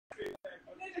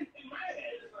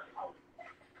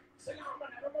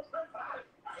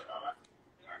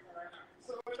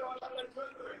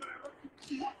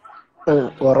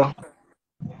Or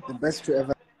The best to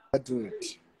ever do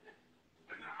it.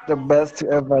 the best to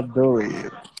ever do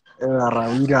it.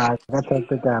 Ravira,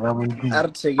 Are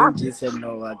checking Jason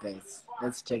Noah, guys.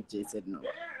 Let's check Jason Noah.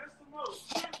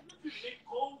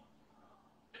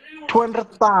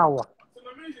 200 power.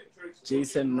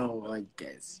 Jason Noah,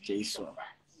 guys. Jason.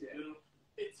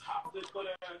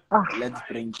 Ah, Let's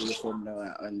bring Jason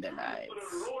Noah on the live.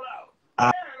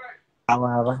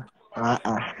 Amara.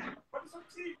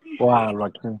 Wow,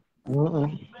 lucky.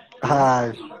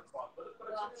 Hi.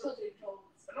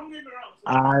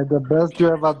 The best you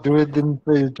ever do it in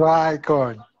page.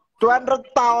 Icon.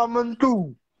 200 power, man,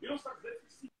 too.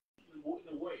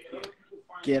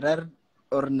 Gerard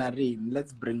or Nareen.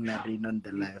 Let's bring Nareen on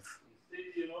the live.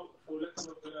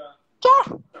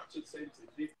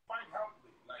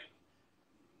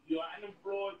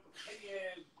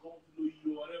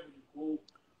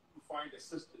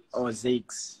 Or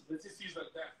Zakes.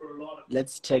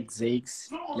 Let's check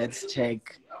Zakes. Let's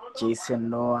check Jason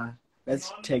Noah.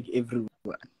 Let's check everyone.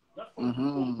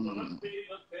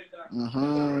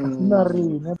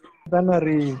 Nari.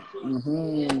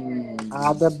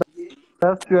 The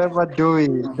best you ever do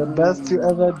it. The best you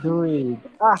ever do it.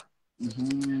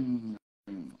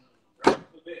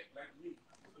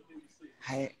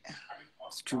 Hey,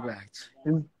 it's too much.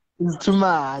 It's too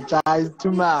much. It's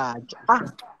too much.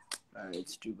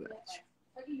 It's too much.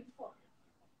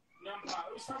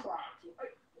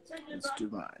 It's too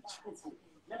much.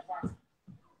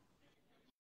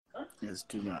 It's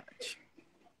too much.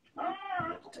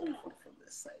 From the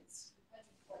sides.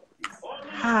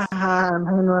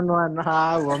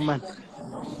 Woman.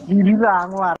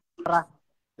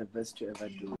 The best to ever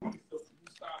do.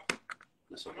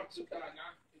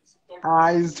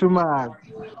 It's too much.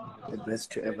 The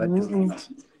best to ever do it.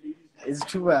 It's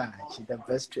too much. The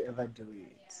best to ever do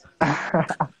it.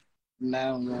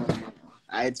 No.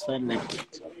 It's fine like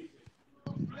it.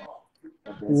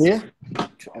 The best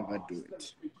to ever do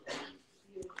it.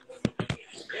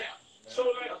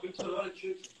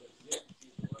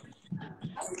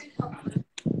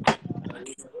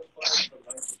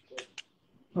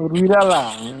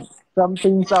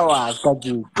 Something sour,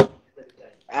 Kaji.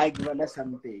 I give us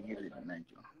something.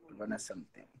 Give us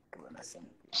something.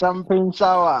 Something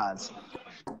sours.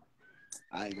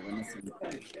 I give us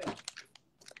something.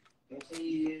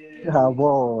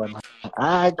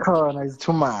 Icon is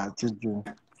too much.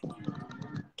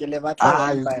 Ke le batla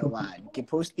one by one. Ke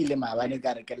postile mabane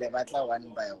kare ke le batla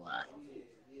one by one.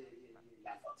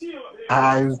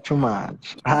 It's too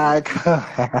much. Icon.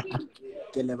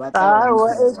 Ke le batla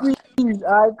one by one.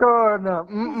 Icon.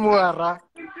 Muara.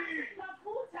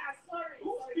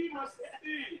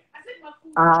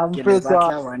 Ke le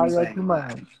batla one by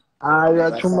one.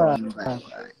 You're too much.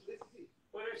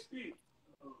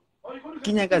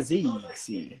 Ke nyaka Zakes.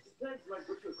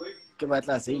 Ke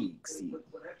batla Zakes.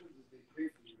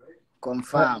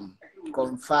 Confirm.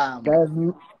 Guys,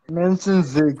 mention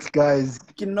Zakes, guys.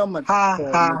 Ke no go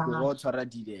tshwara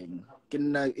dileng. Ke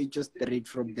nna it just straight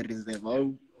from the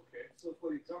reserve.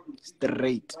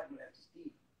 Straight.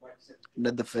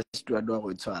 Not the first one go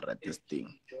tshwara this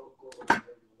thing.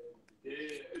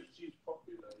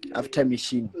 After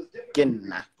machine. Ke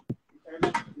nna.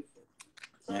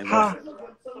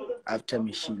 After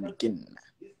machine. Ke nna.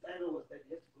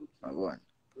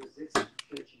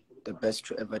 The best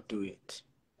to ever do it.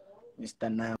 Mr.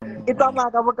 Now.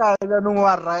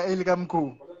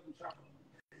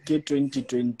 Ke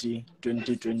 2020,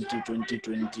 2020,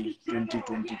 2020,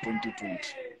 2020, 2020.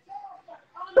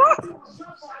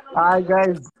 Hi,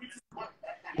 guys.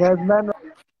 Guys, man,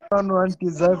 one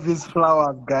deserve his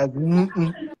flowers, guys. No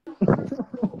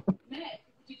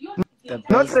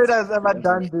trader has ever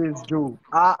done this, Joe.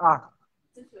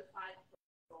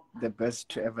 The best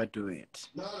to ever do it.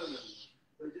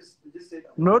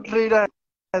 No trader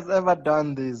has ever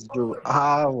done this, Joe.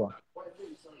 How?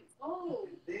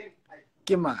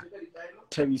 Kima.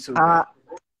 Teviso.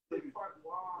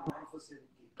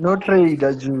 No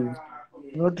trader, Joe.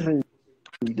 No trader,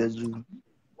 Joe.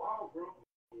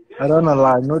 I don't know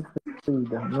lie. No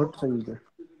trader. No trader.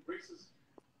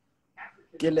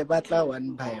 Ke le batla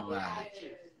one by one.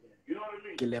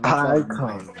 Ke le batla one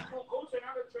by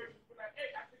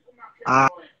one.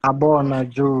 Abona,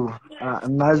 Joe.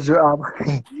 Najo.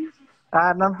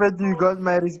 I'm fit. You got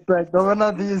my respect. Don't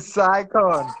wanna this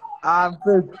icon. I'm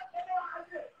fit.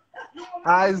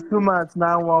 It's too much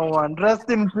 911. Rest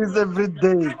in peace every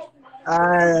day.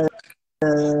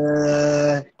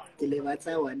 Ke le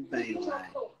batla one by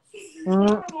one.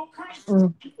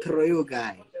 Troy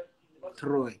guy.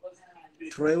 Troy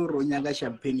o ronya ka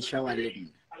champagne shower le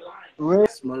nna. Wait.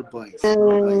 Small boys,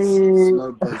 small boys,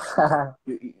 small boys.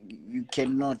 You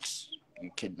cannot, you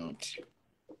cannot,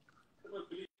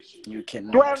 you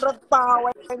cannot, 200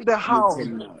 power in the you house.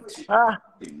 cannot.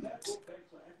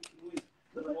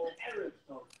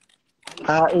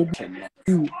 Ah,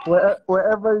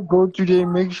 wherever you go today,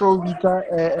 make sure we got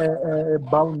a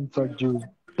bouncer, Joe.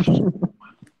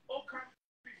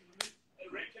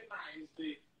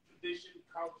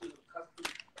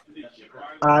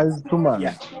 Eyes too much.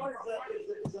 Yeah.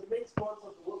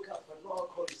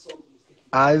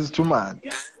 Eyes too much.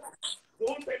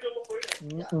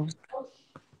 Mm-mm.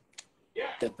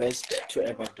 The best to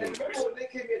ever do it.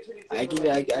 I give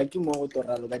more to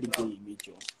Raloga the game,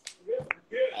 Joe.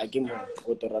 I give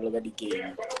more to Raloga the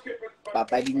game.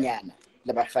 Papa Diana,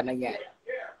 the Bafana Yana.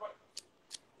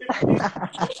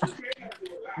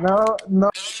 No.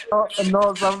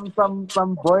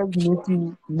 Some boys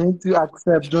need to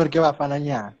accept Jorge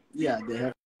Bafananya. Yeah, they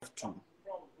have to.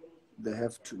 They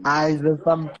have to. There's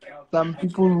some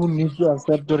people who need to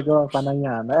accept Jorge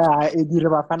Bafananya. Edire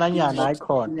Bafananya, I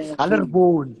call.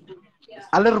 Allerbone.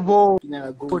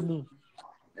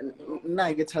 Now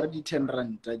I get 10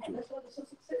 rand, I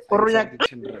Or get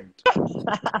 10 rand.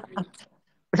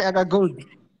 good.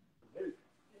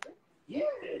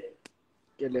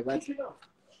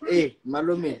 Hey,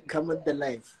 Malome, come with the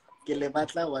life.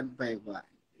 Kelebatla one by one.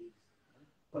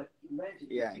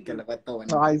 Yeah, Kelebata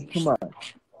one. Eyes too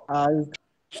much. Eyes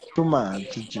too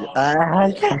much.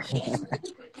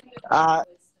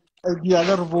 The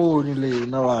other bone,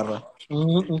 Navarra.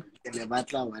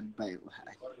 Kelebatla one by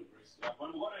one.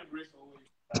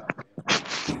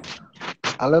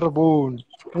 Allerbone.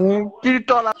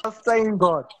 Kiritola saying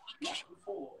God.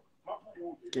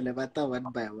 Kelebata one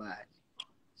by one.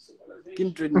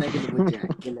 Kindred Nagel,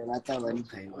 Kelebata one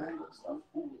by one.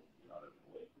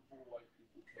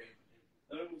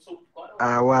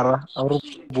 Awara, our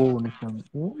bone.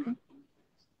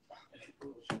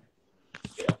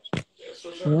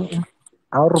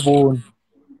 Our bone.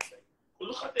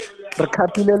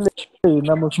 Recapitulate,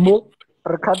 Musmo.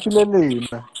 Recapitulate.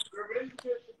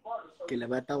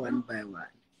 Kelebata one by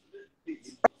one.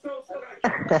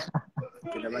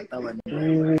 Kelebata one by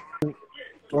one.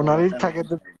 Onari target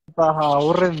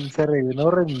orange,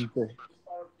 orange.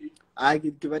 I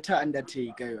give it an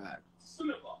undertaker.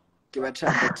 Give it an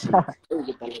undertaker.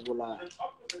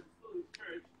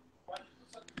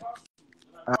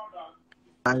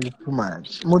 Too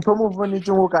much. Mutomo funny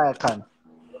to walk I can.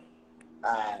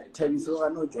 Tell you so I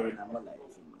know join my life.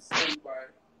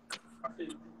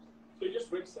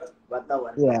 But that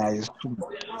one, Yeah, it's too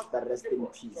much. the rest in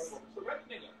peace.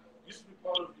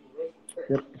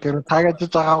 Ke re target tsa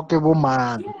gago ke bo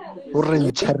mang o re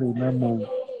ntsha rena mo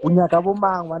o nyaka bo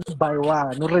mang one by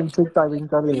one o re ntshe tabeng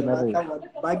tsa rena re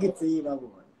Ba ke tseba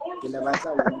bona ke le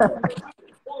batla one by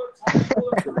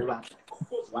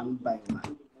one by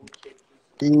one.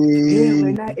 Hey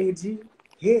wena Eddie,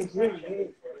 hey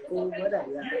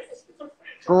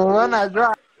ko bona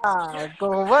jwa ke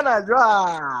go bona jwa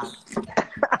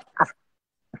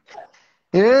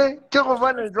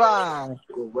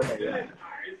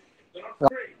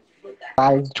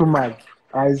Eyes too much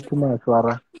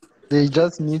wara they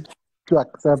just need to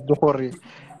accept gore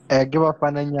ke ba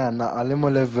fananyana a le mo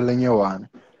leveleng e one.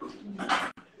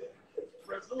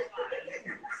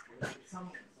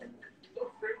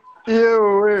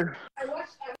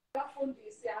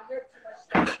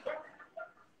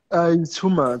 It's too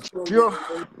much. Yo,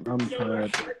 I'm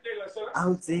tired.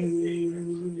 I'll say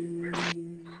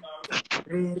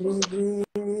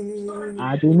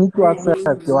They need to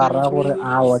accept you are gore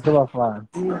a wa ke ba fan.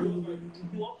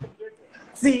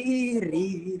 They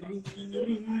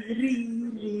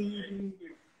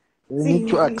need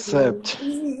to accept.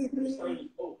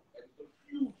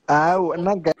 Na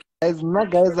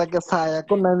guys a ke saya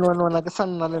ko 911 a ke sa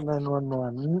nna le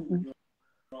 911.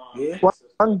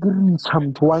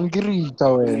 Wangirita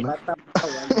wena.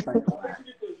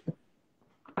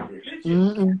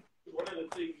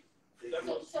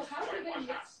 So how do they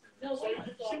mix? No, so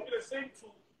should be the same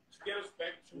tool to get us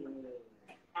back to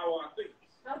our things.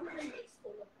 How do they mix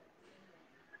all of that?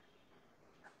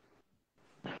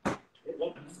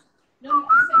 No,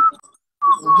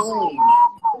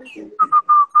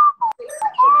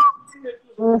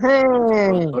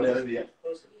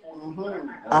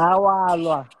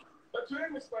 Awalwa. But to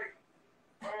them, it's like,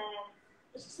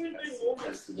 it's the same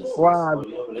thing. Wow.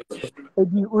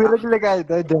 We regular guy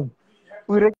then.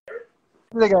 We regular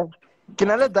guy.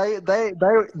 Kinala dai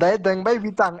dang bai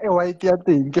bitang e wai tia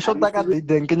ting. Ke shota ka dai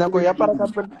dang kenya ko ya para ka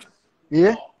pen.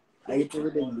 Ye. Ai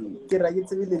tsebelele. Ke ra ke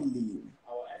tsebelele.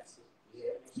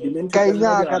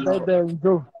 Kainya ka dai dang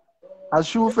jo.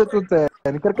 Ashufe to ten.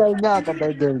 Kerkainyaka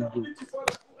dai.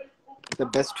 The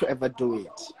best to ever do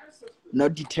it.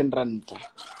 Not the 10 rand.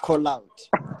 Call out.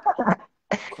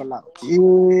 Call out.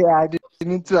 Yeah, you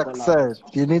need to Call out.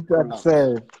 accept. You need to Call out.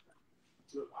 accept.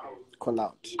 Call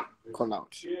out. Call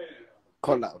out.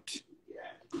 Call out.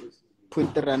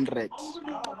 Put the rand red.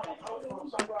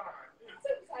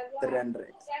 The rand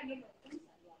red.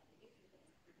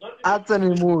 At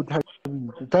any mood,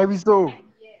 Tabiso.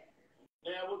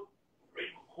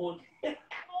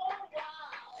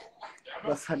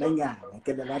 Bafananyana.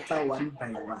 Can I one by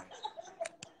one?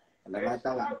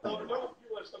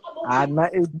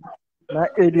 Na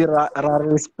edi ra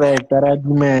respect, ra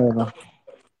dumela.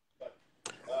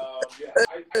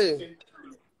 Hey.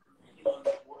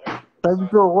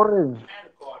 Tabiso gore.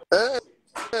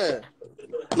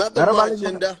 Nothing much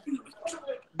in there.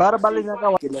 Barbalinya ka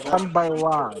one by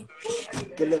one.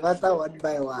 Kelevata one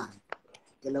by one.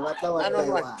 Kelevata one by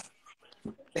one.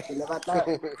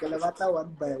 Kelevata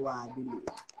one by one.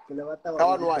 Kelevata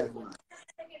one by one.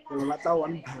 Kelevata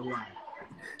one by one.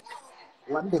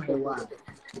 One by one.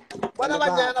 What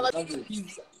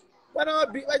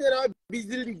about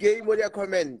busy the game or your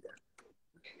comment?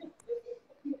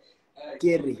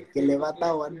 Kerry,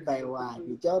 Kelevata one by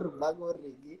one.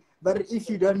 But if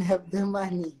you don't have the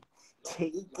money,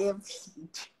 take it.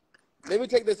 Let me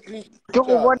take the screenshot. Go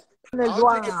one is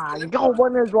one. Go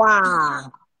one is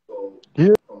one.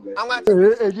 I'm going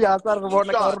to take Eji asar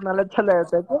bona karuna le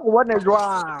chelete. Go one is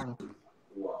one.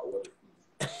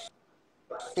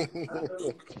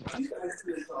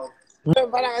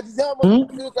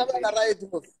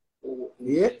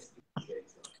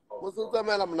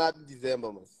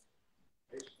 December.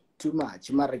 Too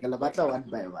much. Kelevata one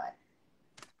by one.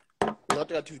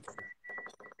 Not a two.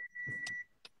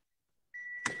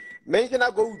 Mention I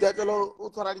go with that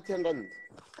already 10 rand.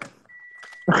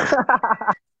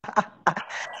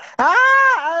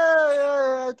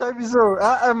 Tabiso.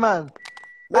 Man.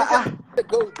 Mention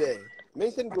go there.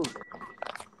 Mention go.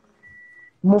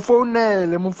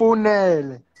 Mufonele.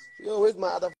 Yo, where's my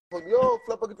other phone? Yo,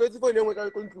 flop a 24 year old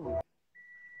control.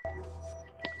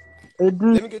 Let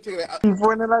me go check that.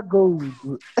 Mufonela gold.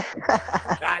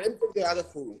 Let me take the other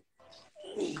phone.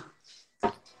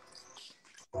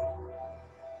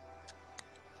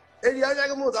 Hey, I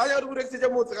got more. I got to go to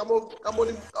more. Come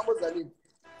on.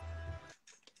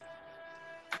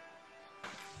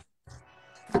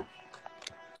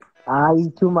 Ay,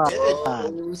 too much.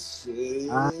 Oh, shit.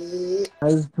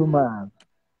 Ay, too much.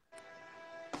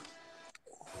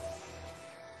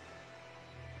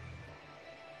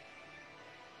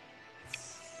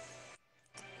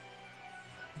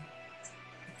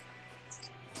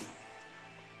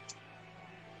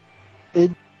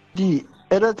 Eddie,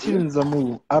 other teams are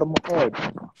move. Armored.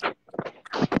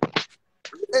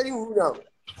 Anywho now.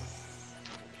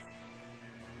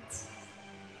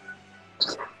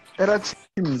 Other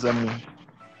teams are move.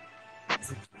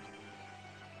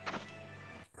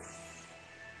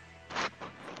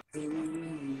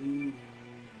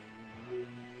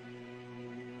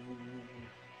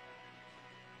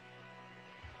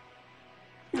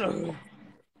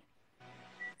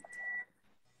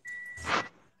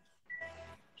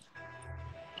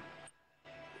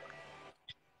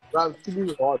 I'm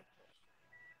feeling hot.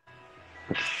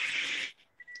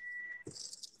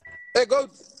 Hey, go.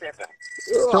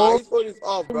 Show Ice phone is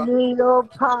off, bro. me your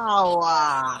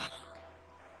power.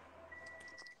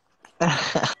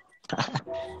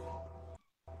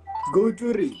 Go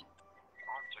to read.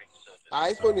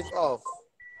 Ice phone is off.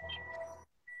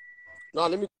 No,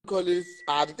 let me call this.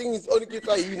 The thing is only keep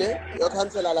you know. You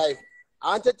cancel alive.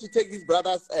 I wanted to take his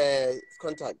brother's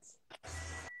contacts.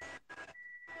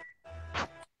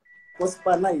 What's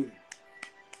Panay?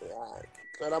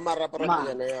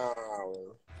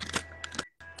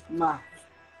 Ma.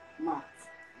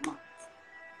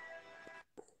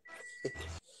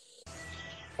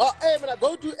 Oh, hey, man,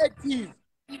 go to active.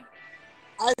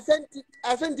 I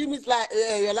sent him his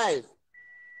your live.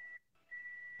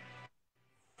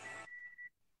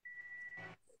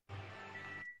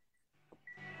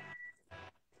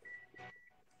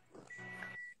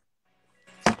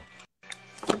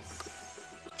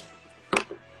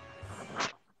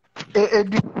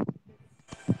 Eddie.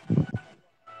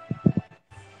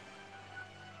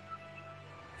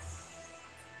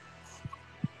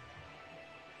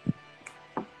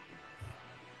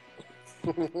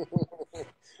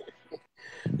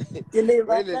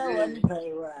 Kelevata one by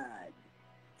one.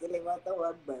 Kelevata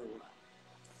one by one.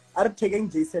 I'm taking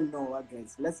Jason Noah,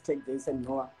 guys. Let's take Jason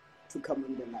Noah to come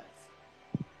in the live.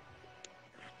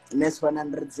 Next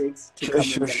 106 to come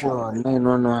in the live.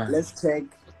 No. Let's check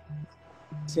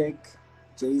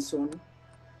Jason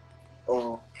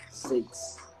or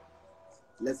 6.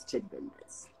 Let's check them,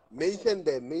 guys. Mention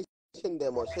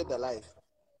them or share the life.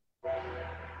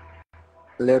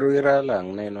 Leruira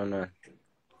lang na no.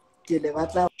 Ke le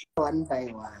batla one by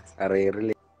one. Are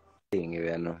really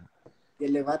no. Ke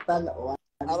le batla one.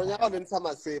 Aronya ka ntsha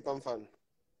masepa mfana.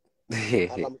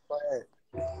 Alam ko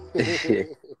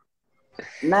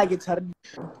Na ke tshware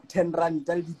 10 rand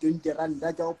le di 20 rand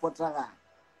ka go potlaka.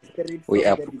 Straight from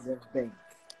the Reserve Bank.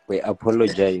 We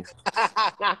apologize.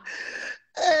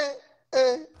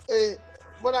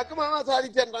 Mona kama ma di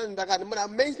 10 rand ka mona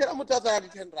mention motho a di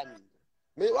 10 rand.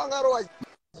 Me wa ngaro wa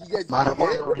Mara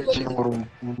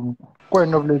kwa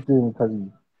no bleeding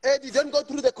tabi. Eddie, don't go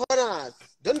through the corners.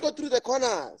 Don't go through the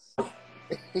corners.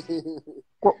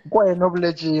 Kwa no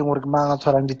bleeding gore manga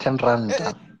tshwarang di 10 rand.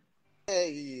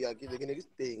 Hey, I get this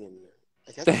thing.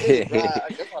 Just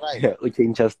alright. We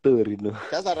change a story no.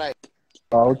 That's alright.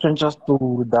 O change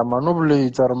story da mano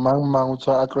bleeding tsara mang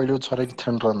tswa a tlwele o tshwara di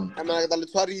 10 rand. Amana ka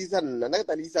tshwarisa nna na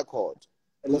ka lisa court.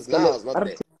 Let's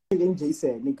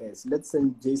Jason, guys. Let's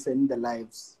send Jason the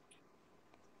lives.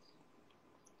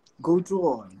 Go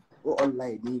to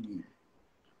online maybe.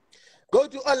 Go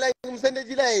to online send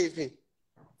the live.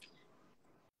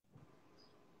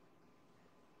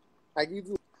 I give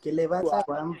you.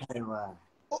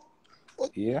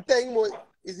 Yeah. Thing mo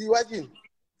is he watching?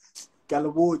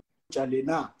 Kalbo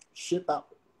Chalina. Shut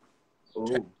up.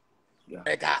 Oh. Yeah.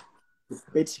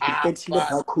 Betty Baku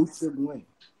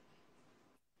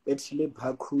Betty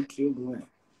Baku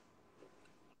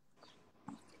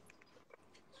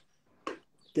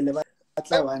one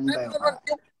by one.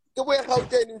 The way how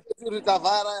can you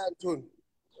Tavara and Tune?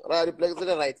 Right, play to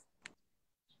the right.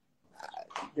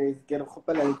 They get a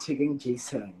couple of taking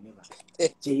Jason.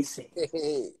 Jason.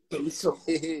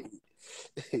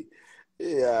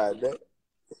 Yeah.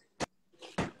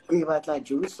 We about like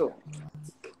Juso.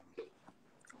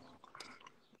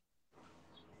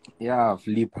 Yeah,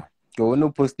 flip. Go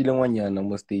no postile ngwanyana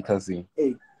mo status e.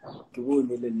 Eh, ke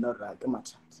bone le nna ra ke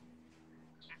matha.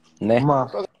 Ne. Ma.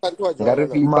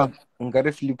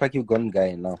 Ngare flipa ke gone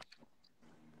guy now.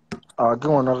 Ke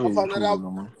ngwana re.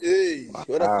 Hey,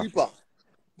 you're a flipper.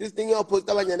 This thing you post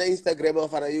on Instagram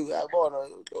of you.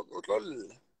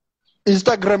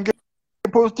 Instagram ke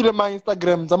postile ma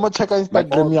Instagram. Zama check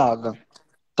Instagram yaga.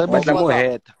 Batla mo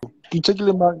head. Ke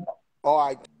checkile ma. Oh,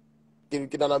 I can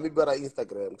na mi bara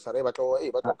Instagram. Sare ba to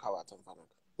khawa mfana.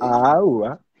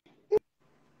 Awa.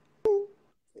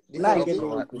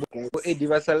 Bo e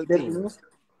diversal thing.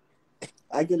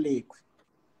 Agele.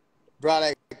 Bro,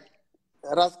 like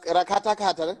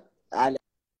rakata ne? Ale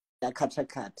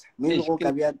kata. Mimi go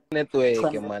ka bia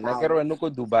network man. Na kero no ko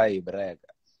Dubai brag.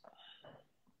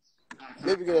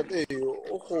 Maybe gonna pay you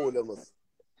o khole mos.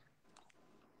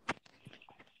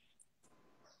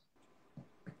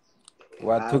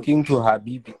 We're talking to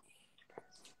Habibi.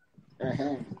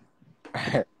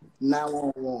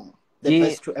 Now, the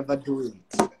best to ever do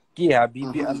it. Ki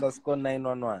Habibi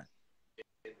 _911.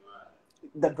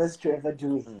 The best to ever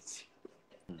do it.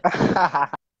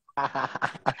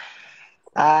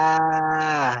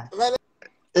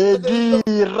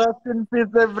 Eddie, rest in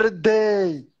peace every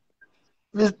day.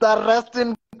 Mr. Rest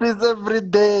in peace every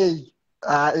day.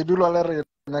 Eddie Lolare,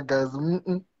 guys.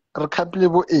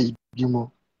 Recapable Eddie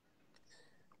mo.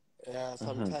 Yeah,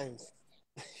 sometimes.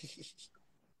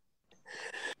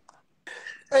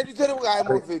 And you tell me I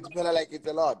move it, feel like it's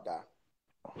a lot.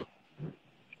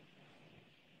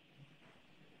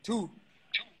 2.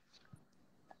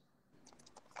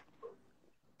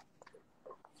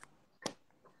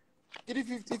 Get it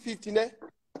 50-50, ne?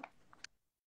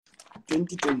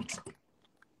 2020.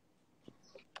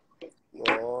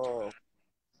 Oh.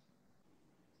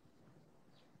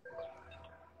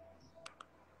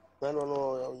 No.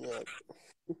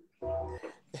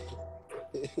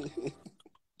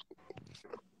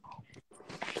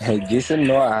 Jason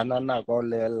no ana go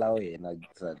lela wena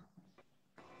tsana.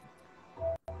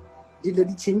 Dilo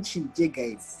di change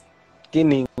guys. Ke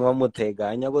ning wa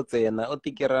mothega anya go tsena o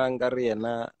tikeranga re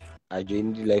yena a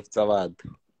join di life tsa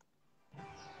batho.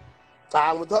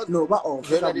 No ba o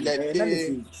join di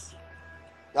life.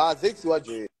 Ah, 6 wa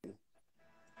join.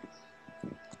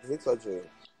 6 wa join.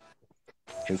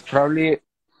 He's probably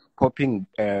popping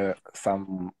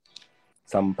some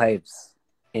pipes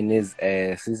in his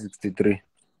C63.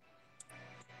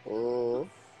 Oh.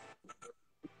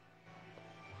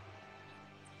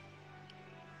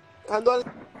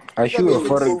 Are you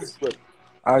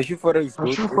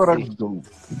Forex goat?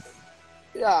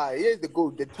 Yeah, here's the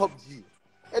goat, the top G.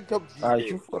 The top G. Are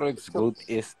you Forex goat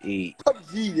SA? Top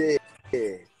G there.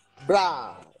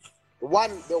 Bruh.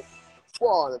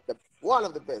 The One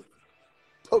of the best.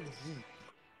 Top G.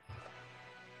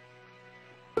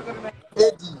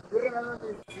 Eddie.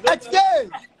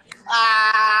 Again.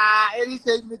 Eddie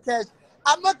saved me cash.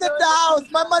 I'm not at the house.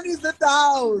 My money's at the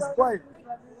house. Boy.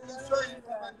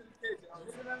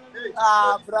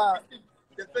 Bro.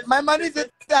 My money's at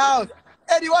the house.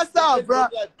 Eddie, what's up, bro?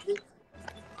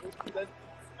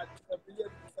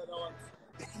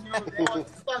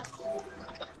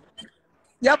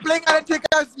 You're playing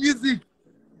Undertaker's music.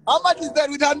 How much is that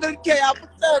with 100K? I put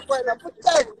that, boy. I put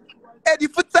that. Eddie,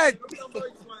 put that.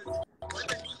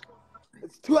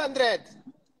 It's 200.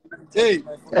 Hey.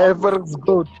 Forex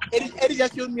good. Eddie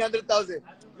just showed me 100,000.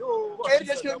 Eddie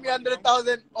just showed me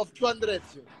 100,000 of 200.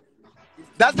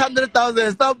 That's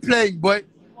 100,000. Stop playing, boy.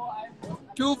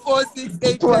 2, 4, 6, 8,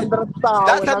 10. 200,000.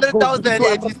 That's 100,000,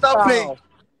 Eddie. Stop playing.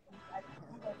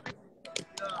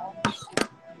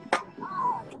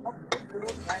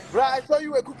 Bro, I saw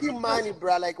you were cooking money,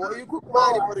 bro. Like, what you cook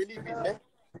money for a living, man?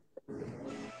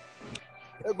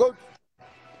 Go.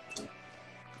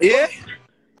 Yeah?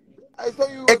 I saw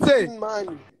you were cooking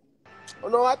money. Oh,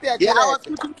 no, I was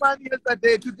cooking money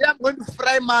yesterday. Today I'm going to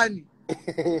fry money.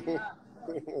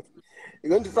 You're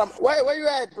going to fry. Where you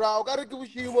at, bro? Where are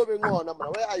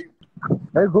you?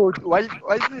 Very good. Why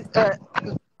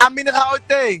I'm in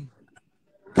Gauteng,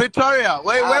 Pretoria.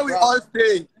 Where we all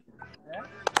stay?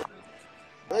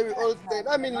 Where we all stay?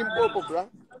 I'm in Limpopo, bro.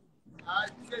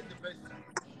 This guy's the best.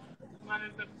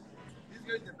 This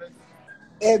guy's the best.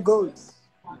 Hey, goats.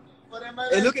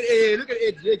 Hey, look at Ed. Look at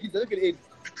Ed.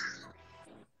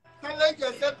 Challenge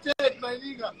accepted, my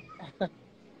nigga.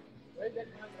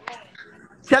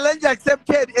 Challenge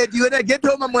accepted, Ed. You wanna get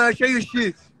home? I'm gonna show you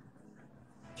shit.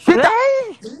 Shit.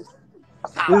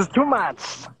 It's too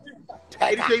much.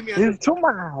 It's too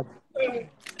much.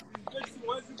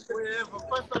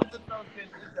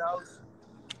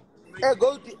 Hey,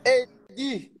 go to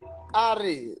AD.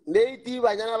 Ari, lady,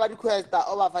 banyana ba requesta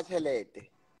over facility.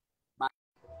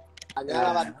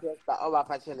 Banyana ba requesta over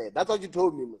facility. That's what you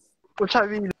told me, miss.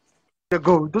 Uchavile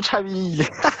go, uchavile.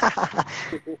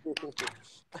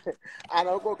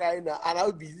 Ana go kaina,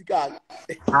 ana busy ka.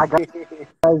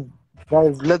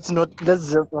 Guys, let's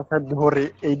just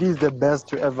hurry. It is the best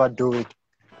to ever do it.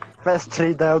 First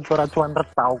trade out for a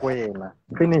 200,000.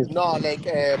 Finish. No, like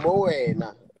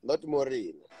Moena, not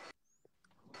Morena.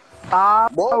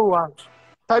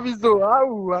 Tabiso,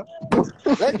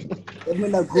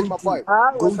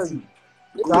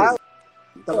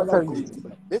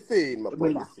 Listen, my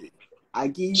boy.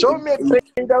 Show me a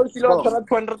trade out for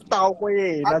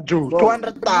 200,000.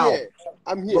 200,000.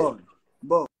 I'm here.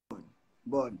 Bon.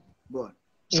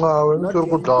 Wow, Not so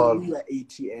good all. your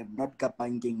ATM, not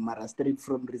Kapanking Mara, straight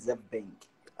from Reserve Bank.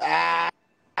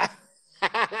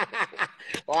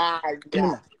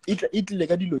 It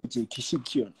like a diloje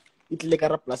kishikion. It like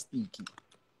a plastic.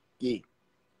 Yeah.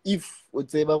 If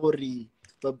what's ever worry,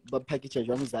 but package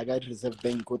of Zaga Reserve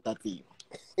Bank go that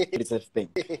Reserve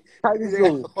Bank.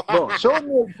 Show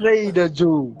me a trader,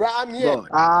 Joe. Bro, I'm here.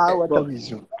 What are we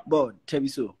doing? Bon,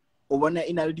 Tabiso. Owana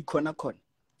in already corner con.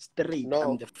 Straight, no.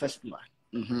 I'm the first one.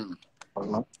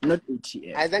 Not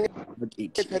ATM. I think not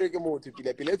ATM.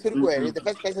 The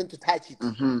first person to touch it.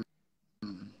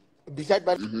 Besides,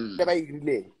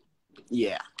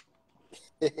 yeah.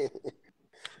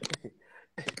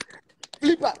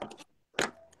 Flipper.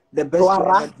 The best to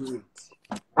ever do it.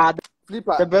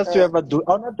 Flipper. The best you ever do.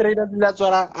 On a trader, that's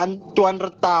what I'm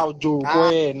 200,000.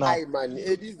 Hi, man.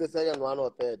 It is the second one or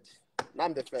third.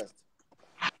 I'm the first.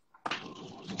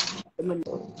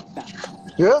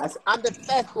 Yeah? I'm the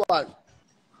first one.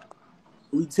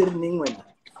 We turning when?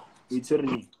 We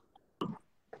turning.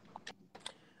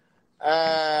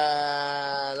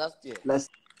 Last year. Last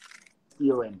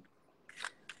year when?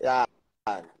 Yeah.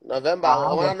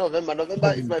 November.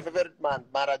 November is my favorite month.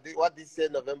 What this say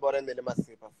November and then they must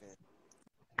say perfect.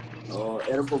 Oh,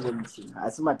 airport. I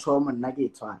see my trauma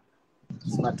nugget one.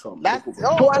 Smart trauma. That's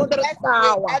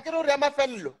 200,000. I can remember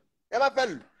fellow.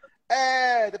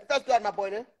 The first one, my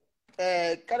boy,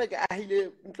 Karaka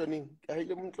Ahile Muntoni,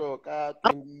 Ahile Munto,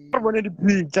 Carbon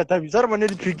picture, Tabis,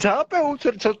 the picture. Up, I will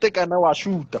take an hour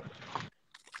shoot.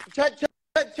 Check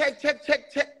out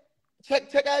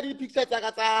the picture.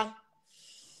 Tagata.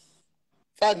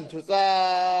 Fan to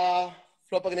the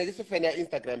flop against the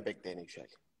Instagram back then, actually.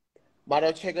 But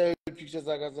I check out pictures.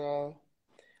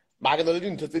 Magano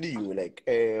didn't tell you like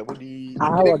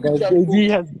our guys, AD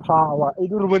has power. It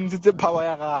will win the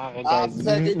power, guys.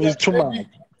 It's too much.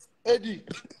 Eddie.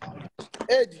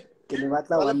 Can you one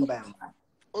by one?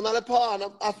 On a pan,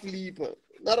 I'm asleep.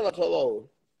 Not about all.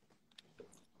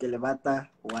 Kelevata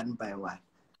one by one.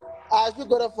 I should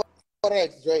go for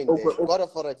Forex join there. Go to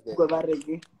Forex there.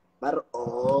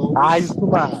 Oh, Ah, it's too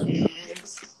much.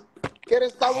 Get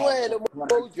it somewhere.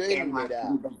 Mo join there.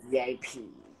 the VIP.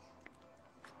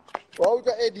 Oh,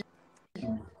 Eddie.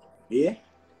 Yeah.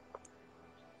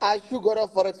 I should go to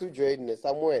Forex to join there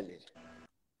somewhere.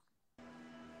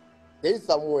 There's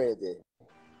somewhere there.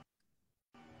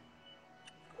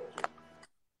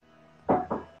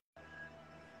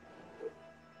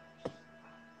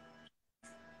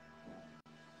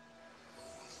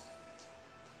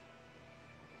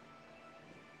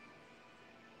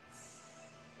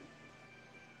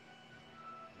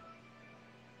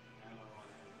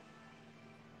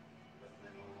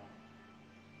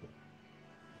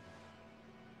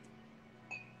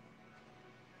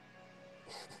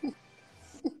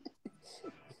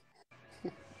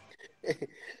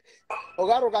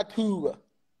 Ogaroga two.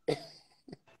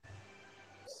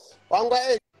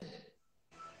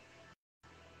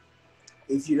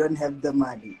 If you don't have the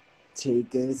money,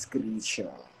 take a screenshot.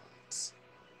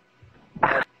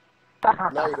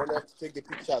 Now you don't have to take the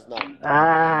pictures now.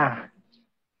 Ah.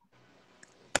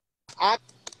 I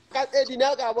can't Eddie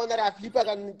now. I want that I flip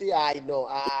I know.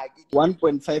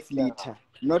 1.5 liter,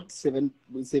 not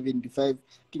 775.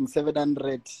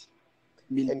 700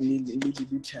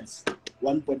 milliliters.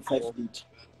 1.5 liter.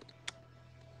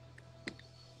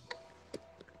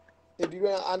 Eddie,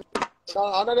 I'm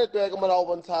not doing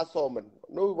one time salmon.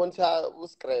 No one time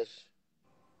was crash.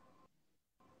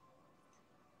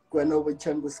 When over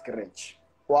chango scratch.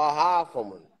 Waha,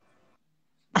 man.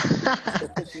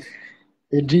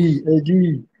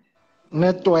 AG,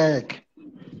 network.